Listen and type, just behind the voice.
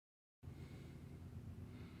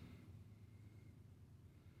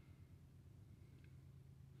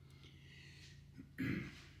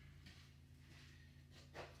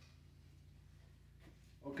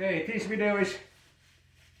Okay, this video is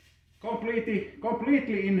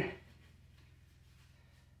completely in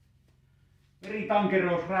very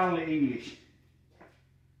tankerous rally English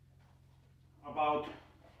about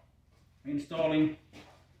installing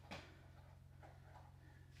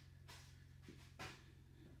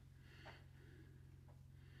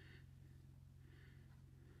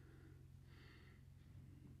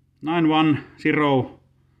 (910).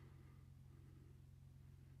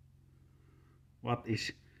 What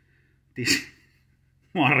is this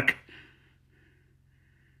mark?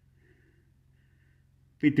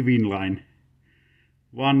 Between line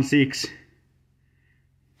 16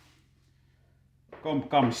 comp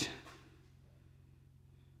comes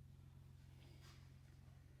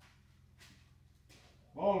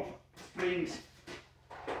valve springs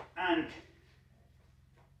and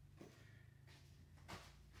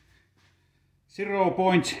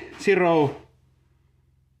 0.030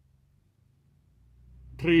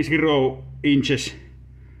 inches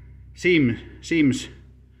seams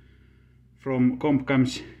from comp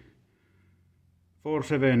cams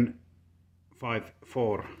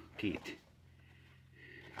 4754 kit.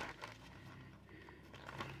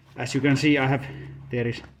 As you can see, there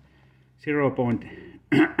is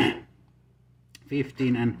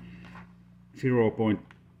 0.15 and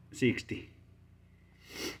 0.60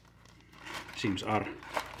 seams are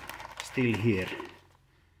still here.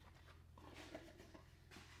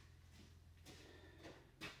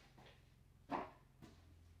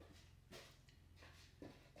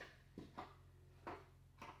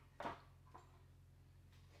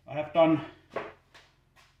 I have done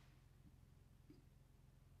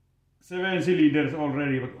 7 cylinders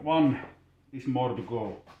already, but one is more to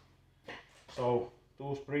go. So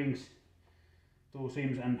 2 springs, 2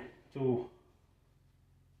 seams and 2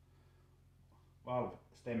 valve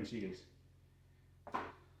stem seals.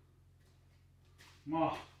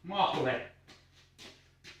 Mahle.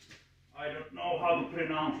 I don't know how to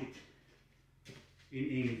pronounce it in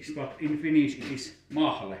English, but in Finnish it is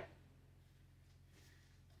mahle.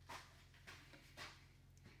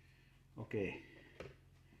 Okay.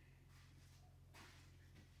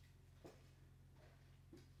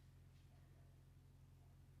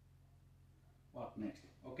 What next?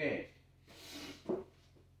 Okay.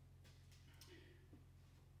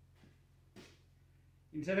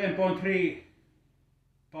 In 7.3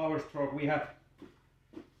 PowerStroke we have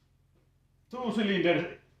 2 cylinders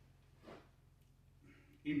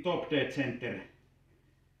in top dead center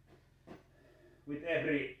with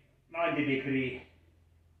every 90-degree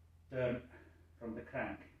turn from the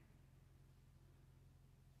crank.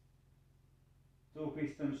 2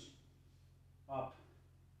 pistons up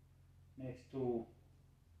next to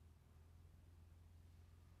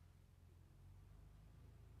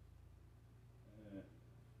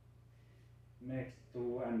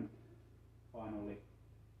and finally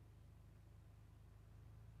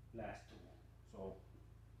last 2. So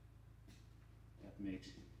that makes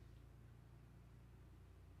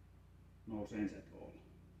no sense at all.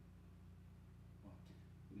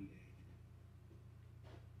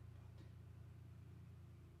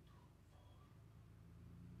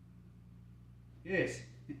 Yes,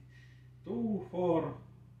 2, 4,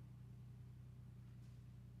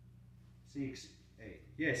 6, 8.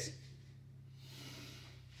 Yes.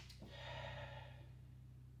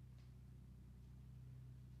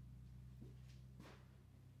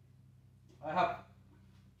 I have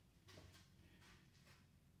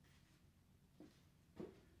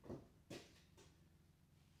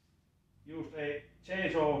used a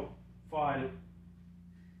chainsaw file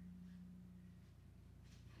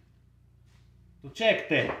to check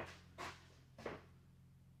the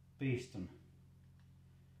piston.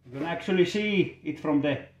 You can actually see it from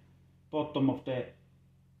the bottom of the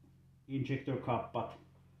injector cup, but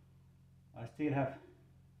I still have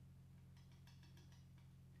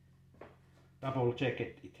double checked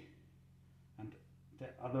it, and the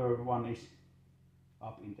other one is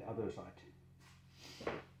up in the other side.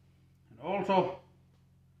 And also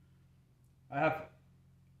I have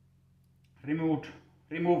removed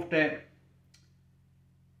the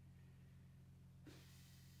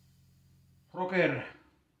rocker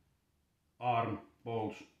arm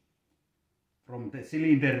bolts from the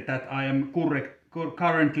cylinder that I am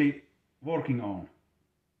currently working on.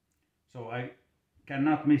 So I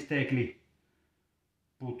cannot mistakenly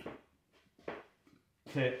put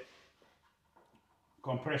the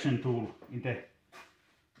compression tool in the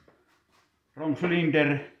wrong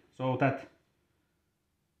cylinder, so that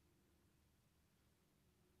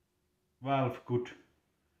valve could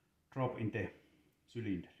drop in the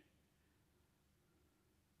cylinder.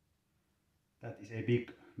 That is a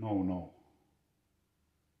big no-no.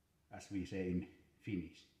 as we say in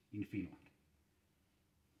Finnish, in Finland.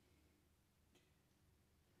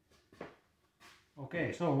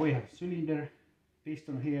 Okay, so we have cylinder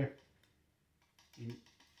piston here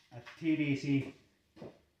at TDC.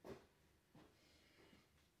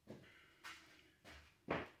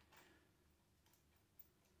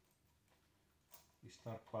 We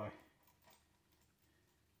start by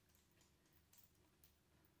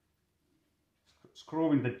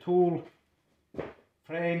screwing the tool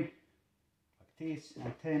frame like this,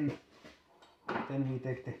 and then we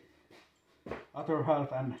take the other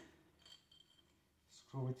half and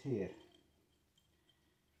screw it here.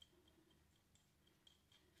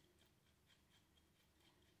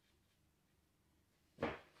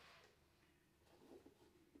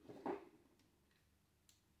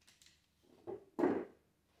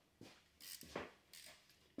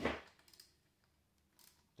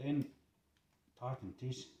 Then tighten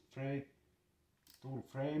this tool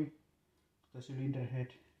frame to the cylinder head.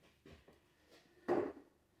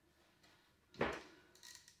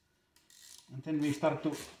 And then we start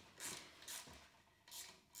to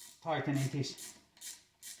tightening this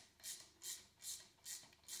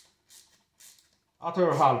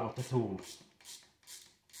other half of the tool.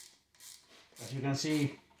 As you can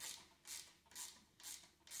see,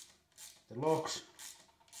 the locks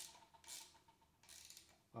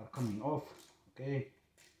are coming off. Okay,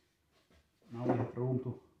 now we have room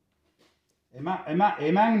to a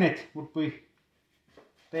magnet would be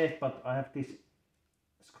best, but I have this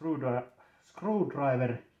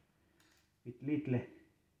screwdriver with little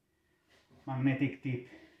magnetic tip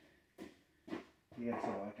here, so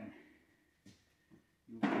I can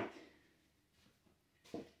use it.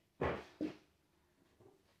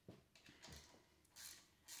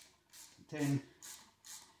 Then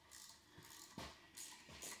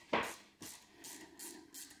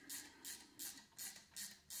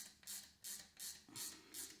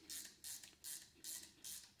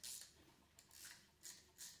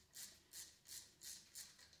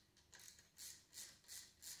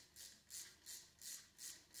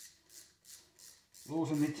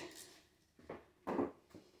loosen it.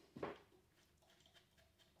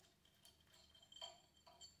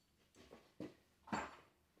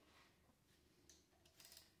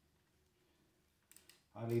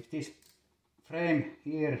 I leave this frame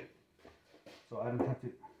here so I don't have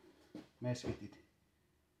to mess with it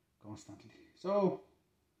constantly. So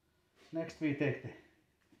next we take the,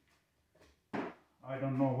 I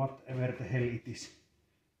don't know whatever the hell it is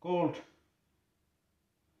called.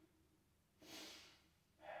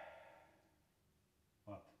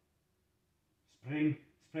 What?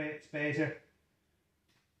 Spacer?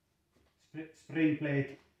 Spring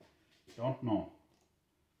plate? Don't know.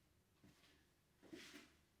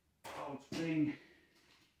 Spring,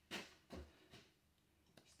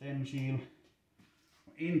 stem seal,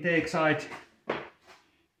 intake side,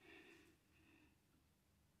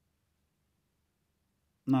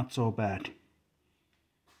 not so bad.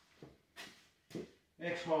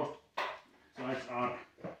 Exhaust sides are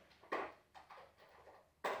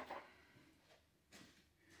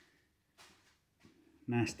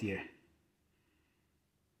nastier.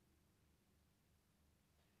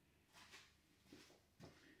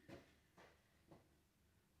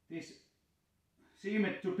 This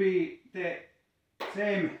seemed to be the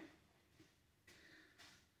same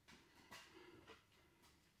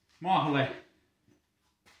mahle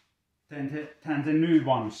than the new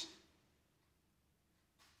ones.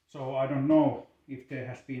 So I don't know if there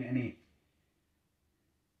has been any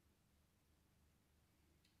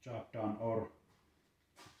job done, or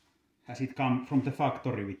has it come from the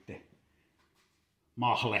factory with the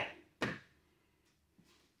mahle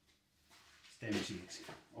stem seals.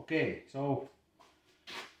 Okay, so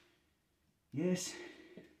yes.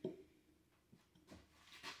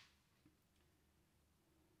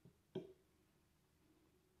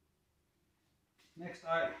 Next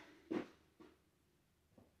I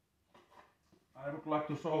would like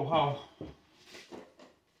to show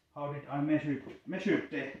how did I measure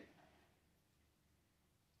the,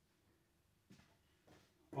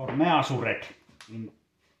 or measured in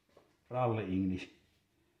rally English,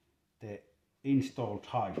 the installed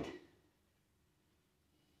height.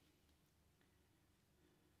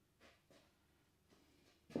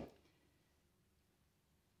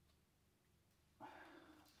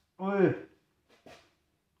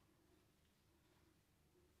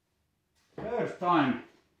 First time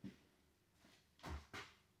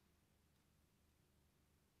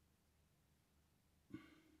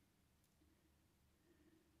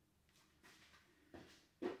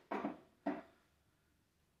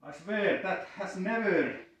I swear that has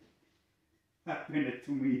never happened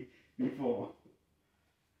to me before.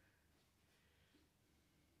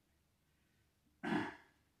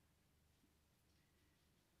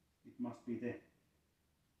 It must be the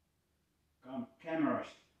cameras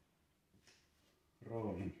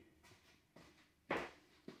rolling.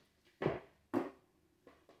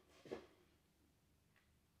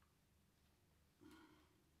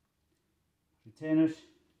 Retainers,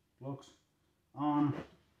 locks on.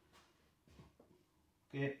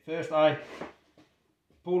 Okay, first I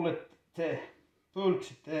pulled the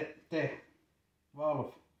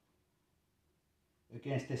valve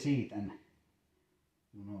against the seat and,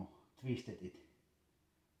 you know, twisted it.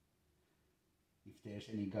 If there's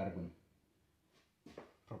any carbon,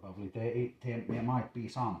 probably there might be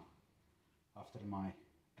some after my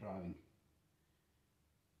driving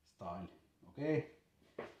style. Okay,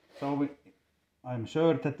 so I'm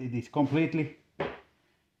sure that it is completely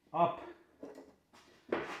up.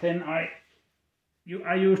 Then I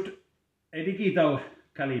used a digital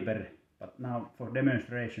caliper, but now for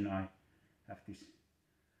demonstration I have this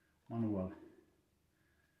manual.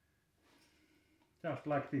 Just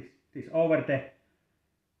like this over the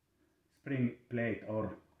spring plate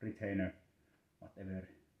or retainer, whatever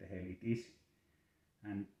the hell it is,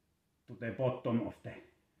 and to the bottom of the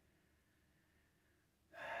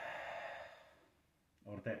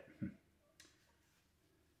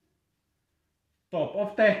top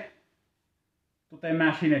of the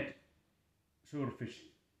machined surface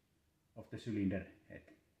of the cylinder head,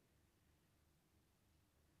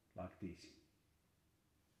 like this,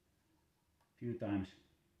 few times,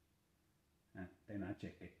 and then I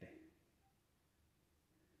check the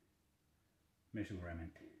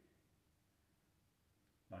measurement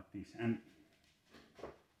like this. And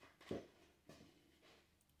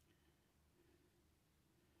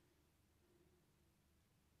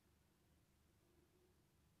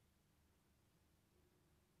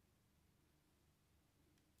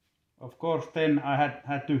of course then I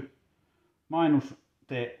had to minus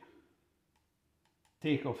the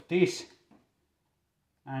thick of this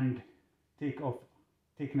and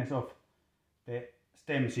thickness of the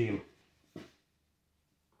stem seal.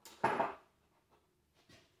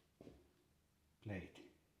 Plate.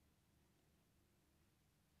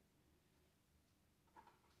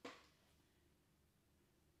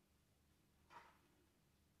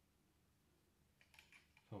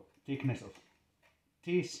 So thickness of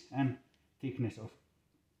this and thickness of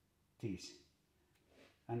this,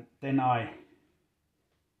 and then I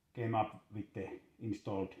came up with the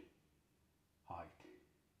installed height.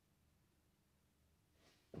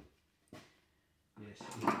 Yes,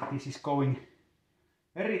 this is going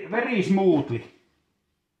very smoothly.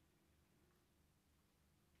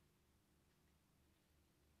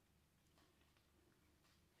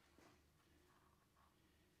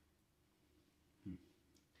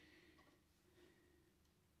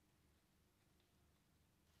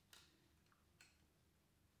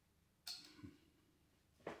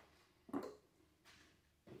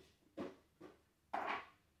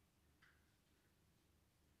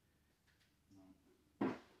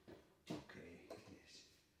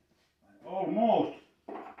 Almost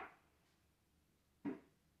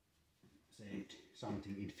saved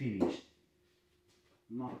something in finish.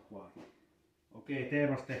 Not quite. Okay, there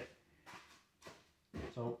was the,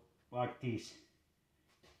 so like this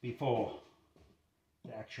before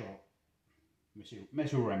the actual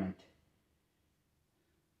measurement,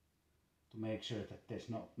 to make sure that there's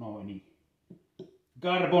no any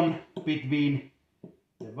carbon between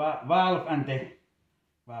the valve and the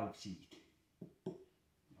valve seat.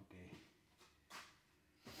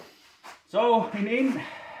 So in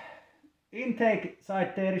intake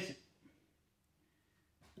side there is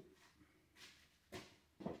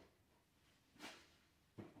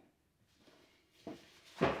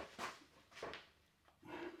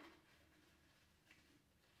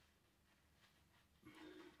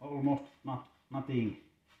almost nothing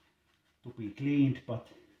to be cleaned, but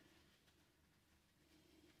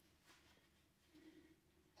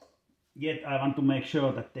yet I want to make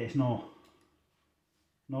sure that there's no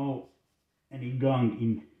any gunk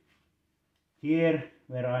in here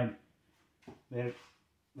where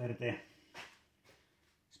the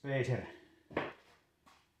spacer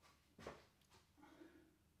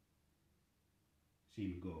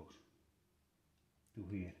seam goes to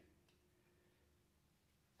here.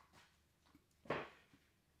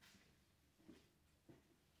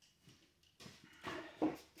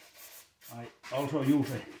 I also use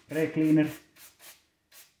a brake cleaner.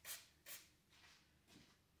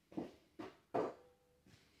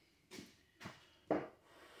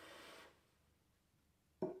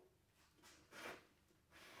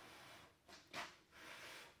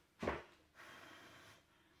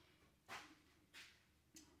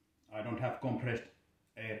 have compressed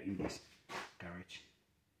air in this carriage.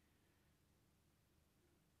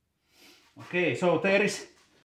 Okay, so there is